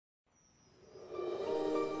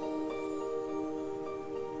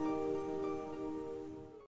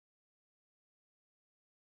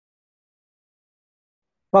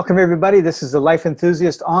Welcome, everybody. This is the Life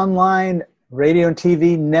Enthusiast online radio and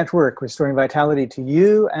TV network, restoring vitality to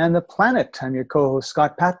you and the planet. I'm your co-host,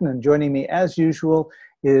 Scott Patton, and joining me, as usual,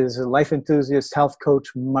 is Life Enthusiast health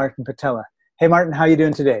coach, Martin Patella. Hey, Martin, how are you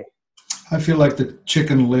doing today? I feel like the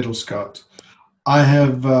Chicken Little, Scott. I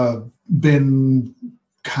have been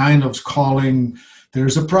kind of calling,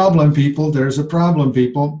 there's a problem, people, there's a problem,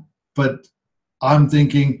 people, but I'm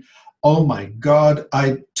thinking, oh my God,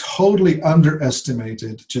 I totally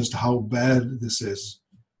underestimated just how bad this is.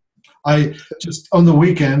 I just, on the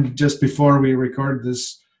weekend, just before we record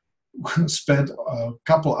this, spent a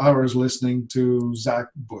couple hours listening to Zach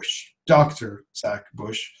Bush, Dr. Zach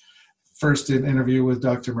Bush, first in interview with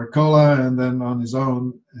Dr. Mercola and then on his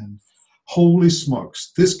own. And holy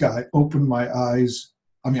smokes, this guy opened my eyes.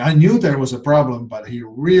 I mean, I knew there was a problem, but he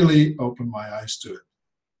really opened my eyes to it.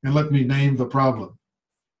 And let me name the problem.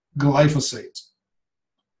 Glyphosate.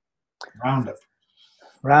 Roundup.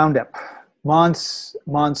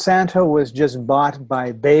 Monsanto was just bought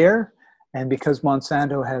by Bayer, and because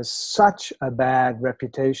Monsanto has such a bad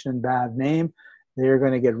reputation and bad name, they're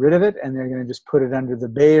going to get rid of it, and they're going to just put it under the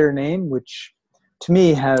Bayer name, which to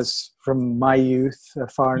me has, from my youth, a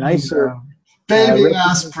far nicer... Baby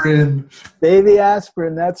aspirin. Baby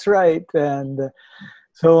aspirin, that's right. And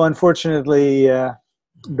so unfortunately...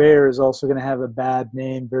 Bayer is also going to have a bad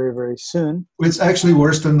name very, very soon. It's actually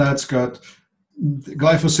worse than that, Scott.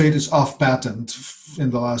 Glyphosate is off patent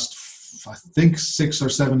in the last, I think, 6 or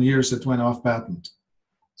 7 years it went off patent.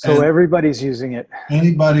 So and everybody's using it.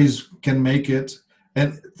 Anybody's can make it.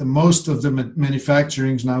 And the most of the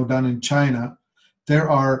manufacturing is now done in China. There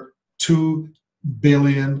are 2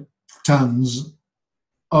 billion tons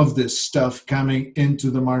of this stuff coming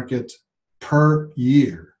into the market per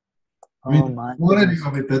year. I mean, the quantity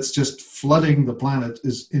of it that's just flooding the planet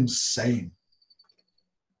is insane.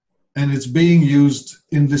 And it's being used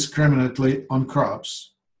indiscriminately on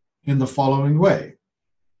crops in the following way.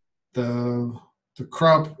 The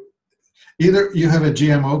crop, either you have a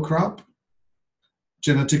GMO crop,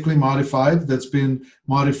 genetically modified, that's been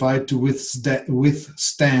modified to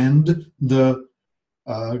withstand the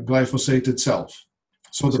glyphosate itself.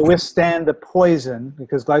 So withstand the poison,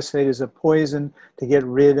 because glyphosate is a poison to get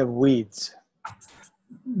rid of weeds.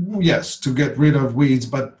 Yes, to get rid of weeds,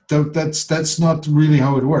 but that's not really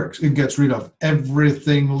how it works. It gets rid of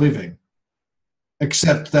everything living,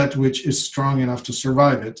 except that which is strong enough to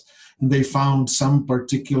survive it. And they found some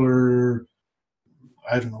particular,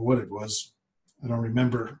 I don't know what it was. I don't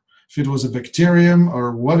remember if it was a bacterium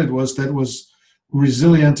or what it was that was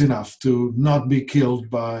resilient enough to not be killed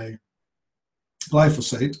by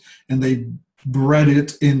glyphosate, and they bred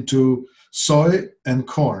it into soy and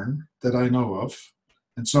corn that I know of.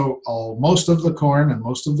 And so most of the corn and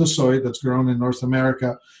most of the soy that's grown in North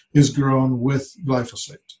America is grown with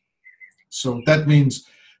glyphosate. So that means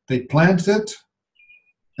they plant it,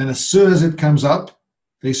 and as soon as it comes up,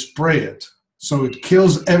 they spray it. So it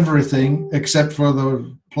kills everything except for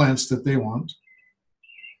the plants that they want.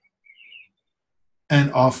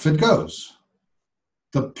 And off it goes.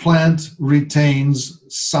 The plant retains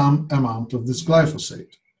some amount of this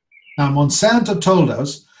glyphosate. Now, Monsanto told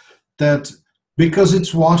us that because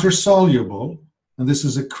it's water soluble, and this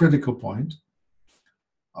is a critical point,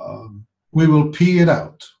 we will pee it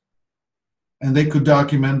out. And they could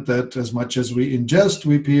document that as much as we ingest,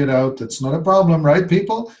 we pee it out. That's not a problem, right,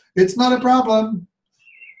 people? It's not a problem.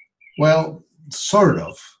 Well, sort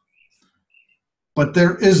of. But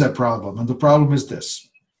there is a problem, and the problem is this.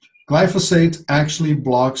 Glyphosate actually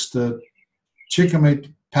blocks the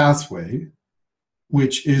chicamate pathway,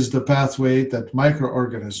 which is the pathway that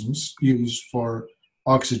microorganisms use for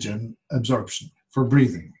oxygen absorption, for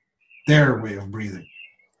breathing, their way of breathing.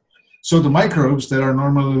 So the microbes that are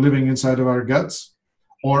normally living inside of our guts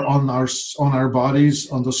or on our bodies,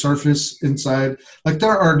 on the surface inside, like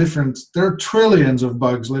there are trillions of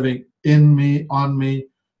bugs living in me, on me,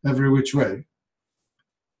 every which way.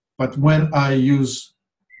 But when I use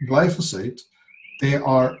glyphosate, they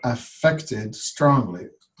are affected strongly.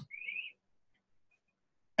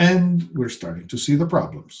 And we're starting to see the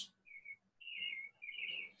problems.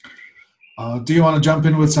 Do you want to jump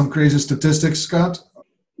in with some crazy statistics, Scott?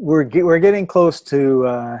 We're getting close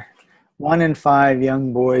to 1 in 5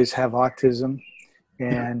 young boys have autism,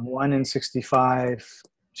 and 1 in 65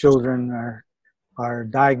 children are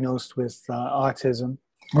diagnosed with autism.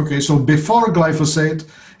 Okay, so before glyphosate,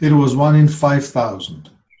 it was 1 in 5,000.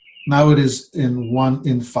 Now it is in 1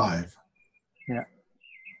 in 5. Yeah.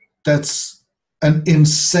 That's an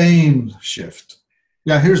insane shift.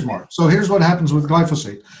 Yeah, here's more. So here's what happens with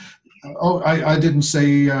glyphosate. I didn't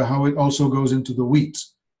say how it also goes into the wheat.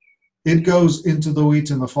 It goes into the wheat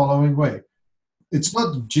in the following way. It's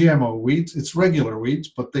not GMO wheat, it's regular wheat,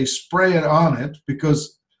 but they spray it on it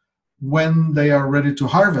because when they are ready to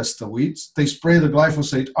harvest the wheat, they spray the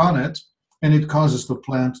glyphosate on it and it causes the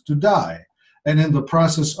plant to die. And in the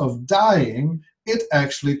process of dying, it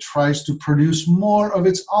actually tries to produce more of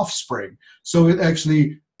its offspring. So it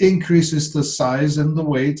actually increases the size and the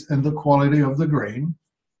weight and the quality of the grain.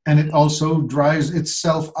 And it also dries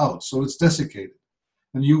itself out, so it's desiccated.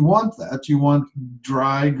 And you want that. You want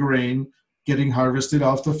dry grain getting harvested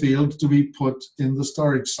off the field to be put in the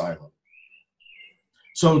storage silo.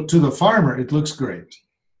 So to the farmer, it looks great.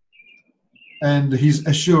 And he's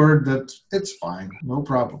assured that it's fine, no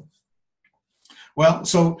problem. Well,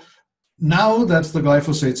 so now that the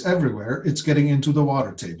glyphosate's everywhere, it's getting into the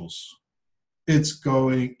water tables. It's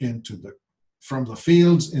going from the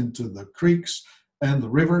fields into the creeks and the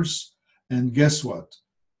rivers. And guess what?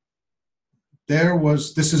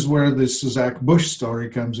 This is where this Zach Bush story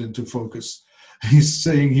comes into focus. He's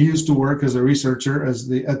saying he used to work as a researcher at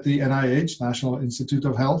the NIH, National Institute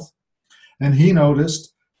of Health, and he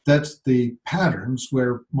noticed that the patterns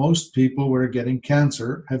where most people were getting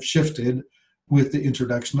cancer have shifted with the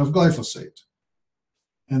introduction of glyphosate.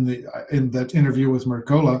 And in that interview with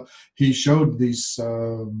Mercola, he showed these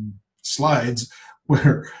slides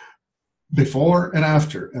where before and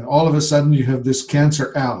after, and all of a sudden you have this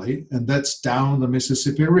cancer alley, and that's down the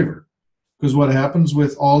Mississippi River. Because what happens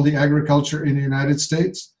with all the agriculture in the United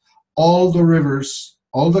States, all the rivers,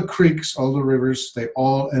 all the creeks, all the rivers, they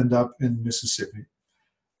all end up in Mississippi.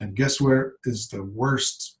 And guess where is the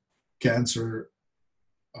worst cancer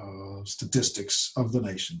statistics of the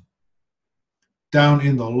nation? Down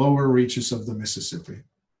in the lower reaches of the Mississippi.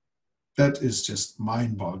 That is just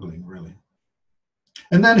mind-boggling, really.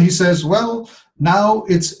 And then he says, well, now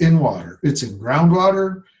it's in water. It's in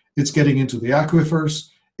groundwater. It's getting into the aquifers.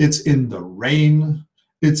 It's in the rain.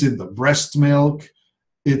 It's in the breast milk.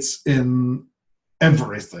 It's in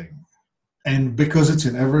everything. And because it's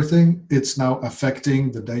in everything, it's now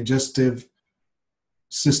affecting the digestive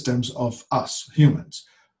systems of us, humans.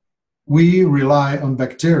 We rely on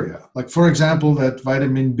bacteria. Like, for example, that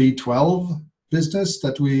vitamin B12 business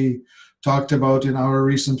that we talked about in our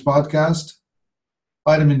recent podcast.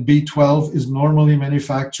 Vitamin B12 is normally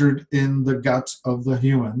manufactured in the gut of the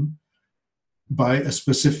human by a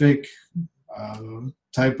specific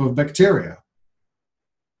type of bacteria.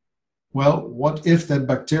 Well, what if that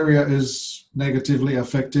bacteria is negatively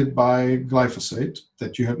affected by glyphosate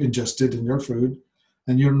that you have ingested in your food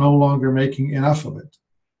and you're no longer making enough of it?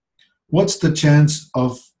 What's the chance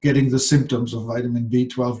of getting the symptoms of vitamin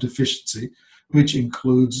B12 deficiency, which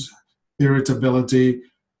includes irritability,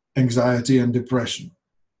 anxiety, and depression?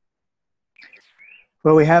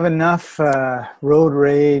 Well, we have enough road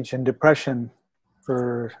rage and depression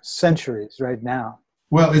for centuries right now.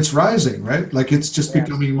 Well, it's rising, right? Like it's just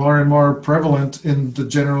becoming more and more prevalent in the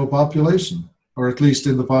general population, or at least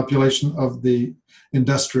in the population of the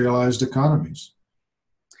industrialized economies.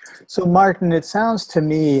 So, Martin, it sounds to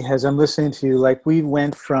me, as I'm listening to you, like we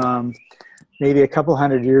went from maybe a couple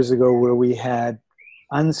hundred years ago where we had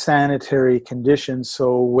unsanitary conditions,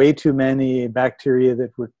 so way too many bacteria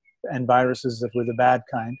that were and viruses that were the bad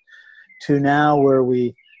kind, to now where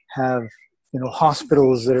we have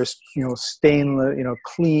hospitals that are stainless,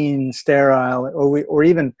 clean, sterile, or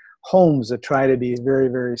even homes that try to be very,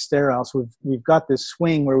 very sterile. So we've got this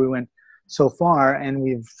swing where we went so far, and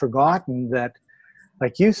we've forgotten that,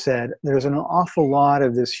 like you said, there's an awful lot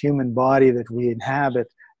of this human body that we inhabit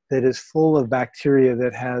that is full of bacteria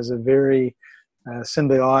that has a very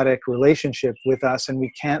symbiotic relationship with us, and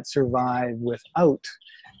we can't survive without.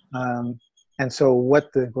 And so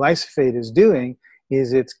what the glyphosate is doing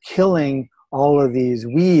is it's killing all of these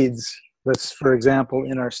weeds that's, for example,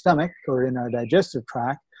 in our stomach or in our digestive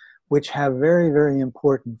tract, which have very, very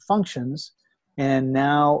important functions. And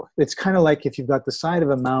now it's kind of like if you've got the side of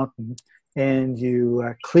a mountain and you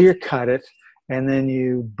clear cut it and then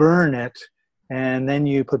you burn it and then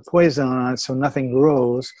you put poison on it so nothing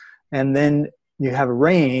grows, and then you have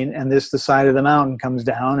rain and the side of the mountain comes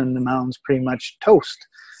down and the mountain's pretty much toast.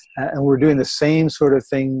 And we're doing the same sort of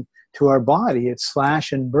thing to our body. It's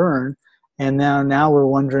slash and burn. And now we're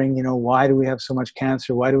wondering, why do we have so much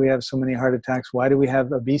cancer? Why do we have so many heart attacks? Why do we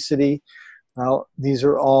have obesity? Well, these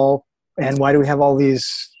are all, and why do we have all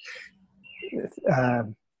these,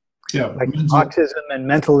 autism and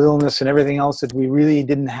mental illness and everything else that we really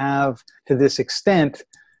didn't have to this extent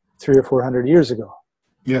 300 or 400 years ago?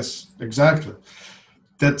 Yes, exactly.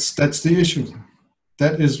 That's the issue.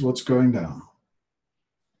 That is what's going down.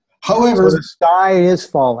 However, so the sky is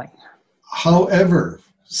falling. However,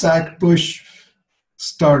 Zach Bush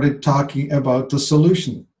started talking about the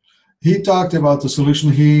solution. He talked about the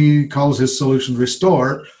solution. He calls his solution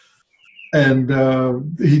Restore. And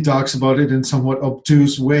he talks about it in somewhat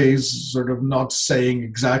obtuse ways, sort of not saying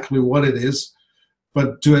exactly what it is.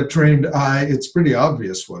 But to a trained eye, it's pretty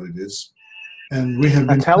obvious what it is. And we have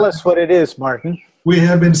been tell us what it is, Martin. We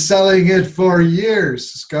have been selling it for years,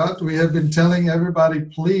 Scott. We have been telling everybody,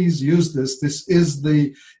 please use this. This is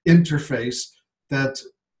the interface that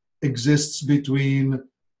exists between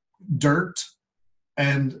dirt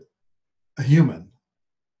and a human.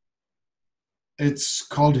 It's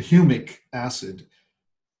called humic acid.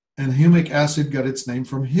 And humic acid got its name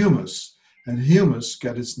from humus. And humus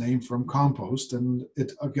got its name from compost. And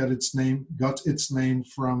it got its name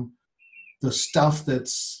from the stuff that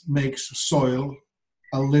makes soil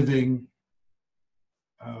a living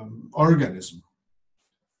organism.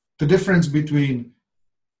 The difference between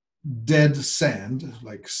dead sand,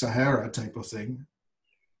 like Sahara type of thing,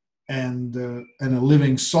 and a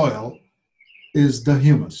living soil is the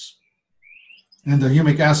humus. And the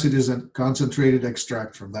humic acid is a concentrated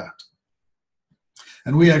extract from that.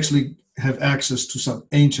 And we actually have access to some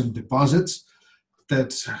ancient deposits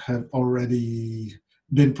that have already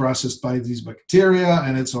been processed by these bacteria,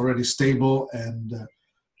 and it's already stable and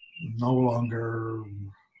no longer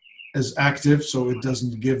as active, so it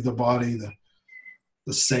doesn't give the body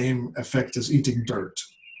the same effect as eating dirt.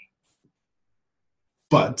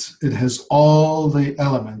 But it has all the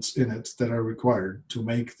elements in it that are required to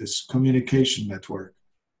make this communication network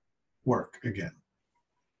work again.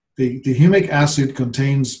 The humic acid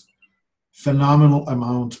contains phenomenal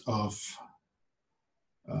amount of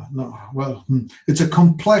it's a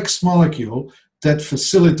complex molecule that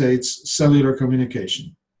facilitates cellular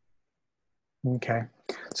communication. Okay.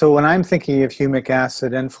 So when I'm thinking of humic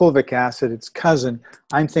acid and fulvic acid, its cousin,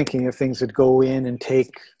 I'm thinking of things that go in and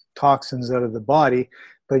take toxins out of the body.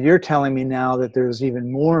 But you're telling me now that there's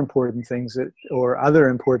even more important things or other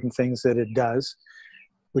important things that it does,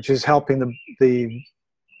 which is helping the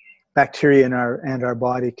bacteria in our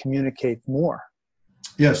body communicate more.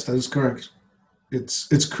 Yes, that is correct.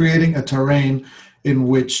 It's creating a terrain in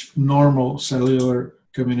which normal cellular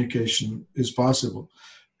communication is possible.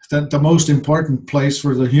 The most important place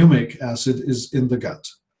for the humic acid is in the gut,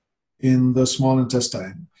 in the small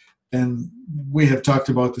intestine. And we have talked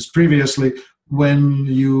about this previously. When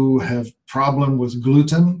you have problem with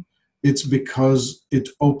gluten, it's because it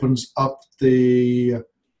opens up the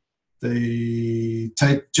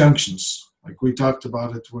tight junctions. Like we talked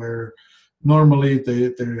about it, where normally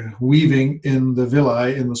the weaving in the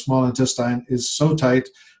villi in the small intestine is so tight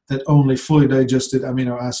that only fully digested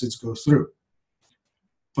amino acids go through.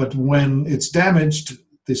 But when it's damaged,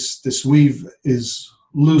 this weave is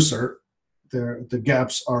looser, the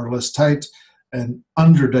gaps are less tight, and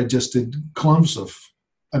underdigested clumps of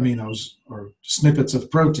aminos or snippets of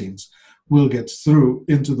proteins will get through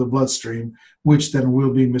into the bloodstream, which then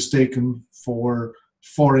will be mistaken for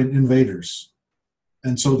foreign invaders.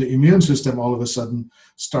 And so the immune system all of a sudden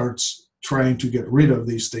starts trying to get rid of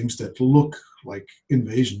these things that look like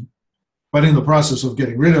invasion. But in the process of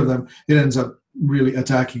getting rid of them, it ends up really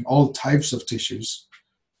attacking all types of tissues.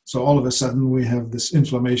 So all of a sudden we have this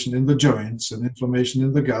inflammation in the joints and inflammation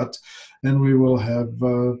in the gut, and we will have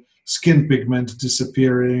skin pigment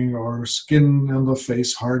disappearing or skin on the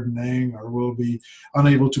face hardening, or we'll be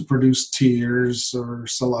unable to produce tears or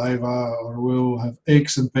saliva, or we'll have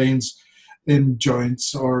aches and pains in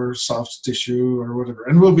joints or soft tissue or whatever.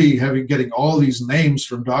 And we'll be getting all these names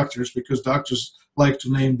from doctors, because doctors like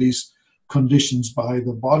to name these conditions by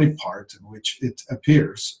the body part in which it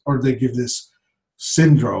appears, or they give this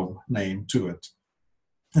syndrome name to it.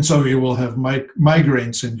 And so you will have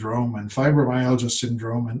migraine syndrome and fibromyalgia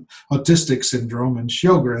syndrome and autistic syndrome and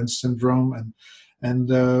Sjogren's syndrome and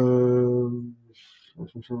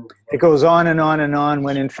it goes on and on and on,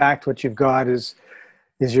 when in fact what you've got is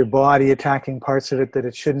your body attacking parts of it that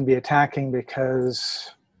it shouldn't be attacking because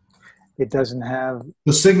it doesn't have...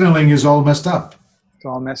 The signaling is all messed up. It's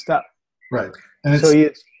all messed up. Right. And so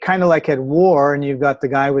it's kind of like at war, and you've got the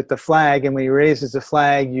guy with the flag, and when he raises the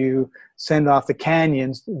flag, you send off the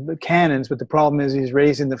cannons, but the problem is he's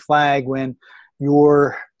raising the flag when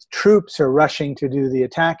your troops are rushing to do the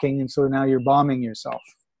attacking, and so now you're bombing yourself.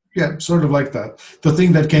 Yeah, sort of like that. The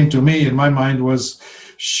thing that came to me in my mind was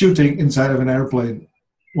shooting inside of an airplane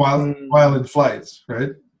while in flight,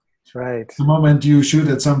 right? Right. The moment you shoot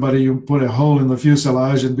at somebody, you put a hole in the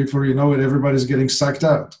fuselage, and before you know it, everybody's getting sucked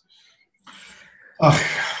out.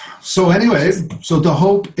 So anyway, so the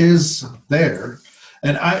hope is there.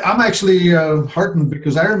 And I'm actually heartened,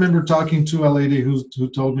 because I remember talking to a lady who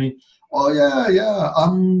told me, Oh, yeah,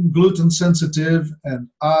 I'm gluten sensitive and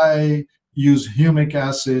I use humic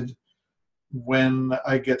acid when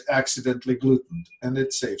I get accidentally glutened, and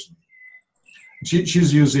it saves me.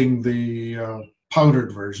 She's using the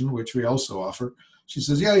powdered version, which we also offer. She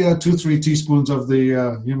says, yeah, 2-3 teaspoons of the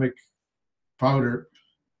humic powder,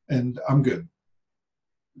 and I'm good.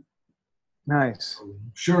 Nice.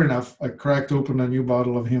 Sure enough, I cracked open a new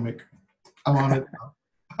bottle of humic. I'm on it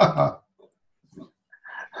now.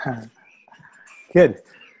 Good.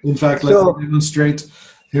 In fact, let me demonstrate.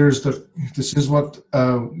 This is what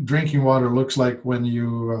drinking water looks like when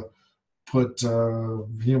you put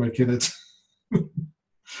humic in it.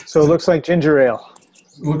 So it looks like ginger ale.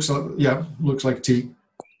 Looks like tea.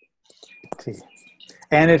 Tea.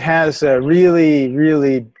 And it has a really,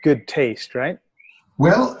 really good taste, right?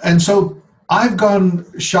 Well, and so I've gone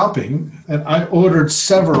shopping and I ordered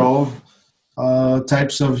several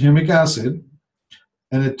types of humic acid.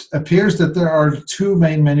 And it appears that there are two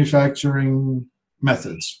main manufacturing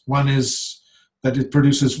methods. One is that it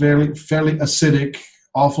produces fairly acidic,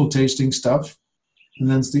 awful tasting stuff. And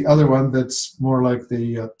then the other one that's more like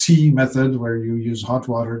the tea method, where you use hot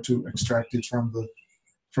water to extract it from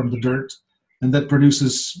the dirt. And that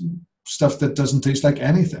produces stuff that doesn't taste like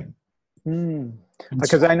anything.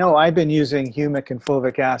 Because I know I've been using humic and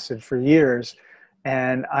fulvic acid for years.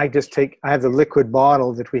 And I have the liquid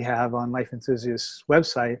bottle that we have on Life Enthusiast's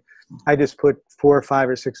website. I just put 4 or 5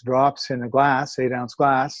 or 6 drops in a glass, 8-ounce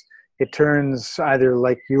glass. It turns either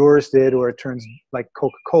like yours did, or it turns like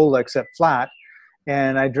Coca-Cola except flat.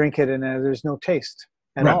 And I drink it, and there's no taste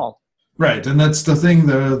at all. Right, and that's the thing.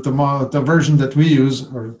 The version that we use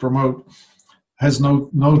or promote has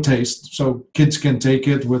no taste, so kids can take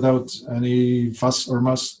it without any fuss or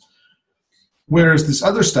muss. Whereas this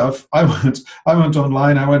other stuff, I went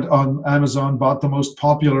online, I went on Amazon, bought the most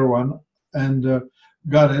popular one, and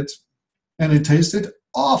got it, and it tasted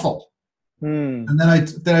awful. And then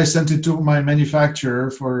I sent it to my manufacturer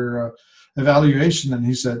for evaluation, and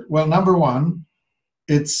he said, well, number one,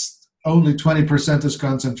 it's only 20% as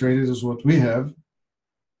concentrated as what we have,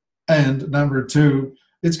 and number two,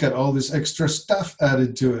 it's got all this extra stuff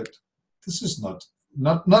added to it. This is not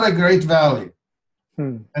a great value.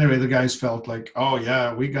 Anyway, the guys felt like, oh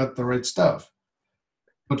yeah, we got the right stuff,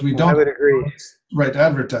 but we don't. I would agree. Right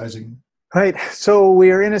advertising. Right. So we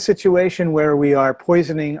are in a situation where we are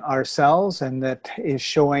poisoning ourselves, and that is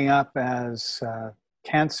showing up as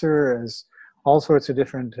cancer, as all sorts of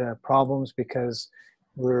different problems, because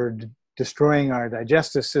we're destroying our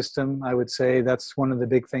digestive system. I would say that's one of the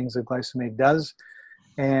big things that glyphosate does.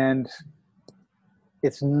 And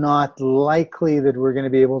it's not likely that we're going to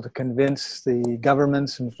be able to convince the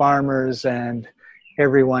governments and farmers and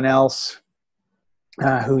everyone else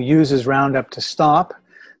who uses Roundup to stop.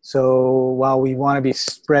 So while we want to be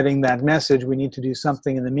spreading that message, we need to do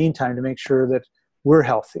something in the meantime to make sure that we're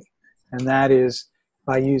healthy. And that is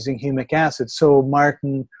by using humic acid. So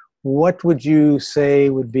Martin, what would you say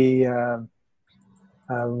would be a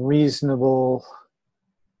reasonable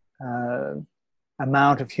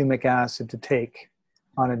amount of humic acid to take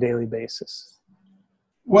on a daily basis?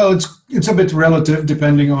 Well, it's a bit relative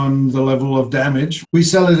depending on the level of damage. We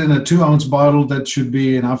sell it in a 2-ounce bottle that should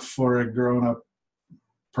be enough for a grown-up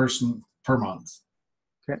person per month.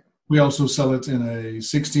 Okay. We also sell it in a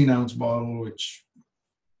 16-ounce bottle, which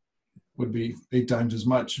would be 8 times as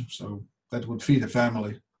much. So that would feed a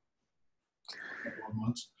family.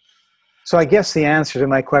 Months. So I guess the answer to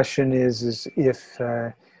my question is if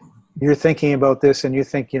you're thinking about this and you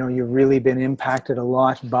think, you've really been impacted a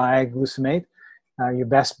lot by glutamate, your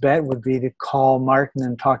best bet would be to call Martin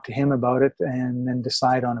and talk to him about it, and then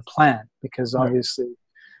decide on a plan, because obviously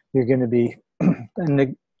you're going to be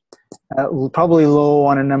probably low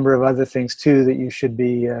on a number of other things too that you should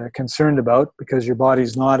be concerned about, because your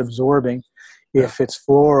body's not absorbing. If it's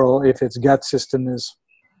floral, if its gut system is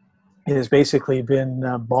basically been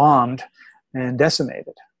bombed and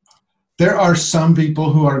decimated. There are some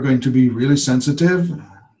people who are going to be really sensitive.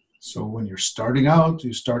 So when you're starting out,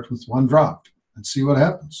 you start with 1 drop and see what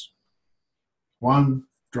happens. 1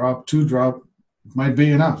 drop, 2 drop, it might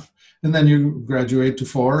be enough. And then you graduate to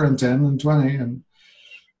 4 and 10 and 20. And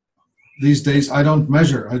these days I don't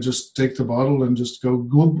measure. I just take the bottle and just go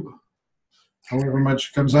gloob. However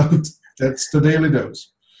much comes out, that's the daily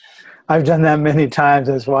dose. I've done that many times.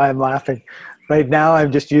 That's why I'm laughing. Right now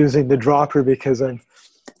I'm just using the dropper because I'm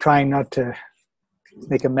trying not to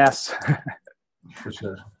make a mess. For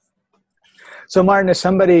sure. So Martin, if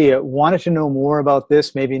somebody wanted to know more about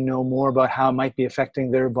this, maybe know more about how it might be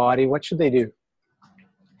affecting their body, what should they do?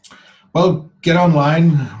 Well, get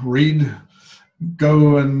online, read,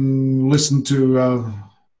 go and listen to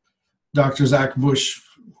Dr. Zach Bush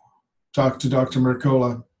talk to Dr.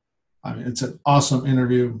 Mercola. I mean, it's an awesome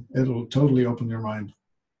interview. It'll totally open your mind.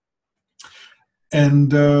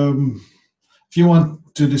 And if you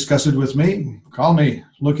want to discuss it with me, call me.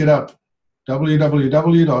 Look it up.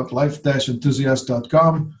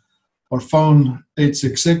 www.life-enthusiast.com or phone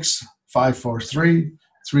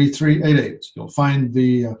 866-543-3388. You'll find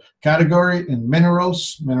the category in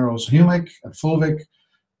minerals humic and fulvic.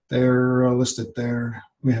 They're listed there.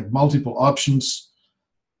 We have multiple options,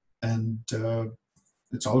 and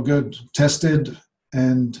it's all good, tested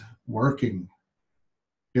and working.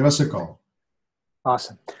 Give us a call.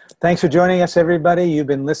 Awesome. Thanks for joining us, everybody. You've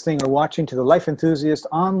been listening or watching to the Life Enthusiast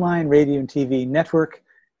online radio and TV network,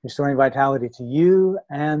 restoring vitality to you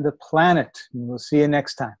and the planet. And we'll see you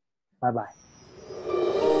next time. Bye-bye.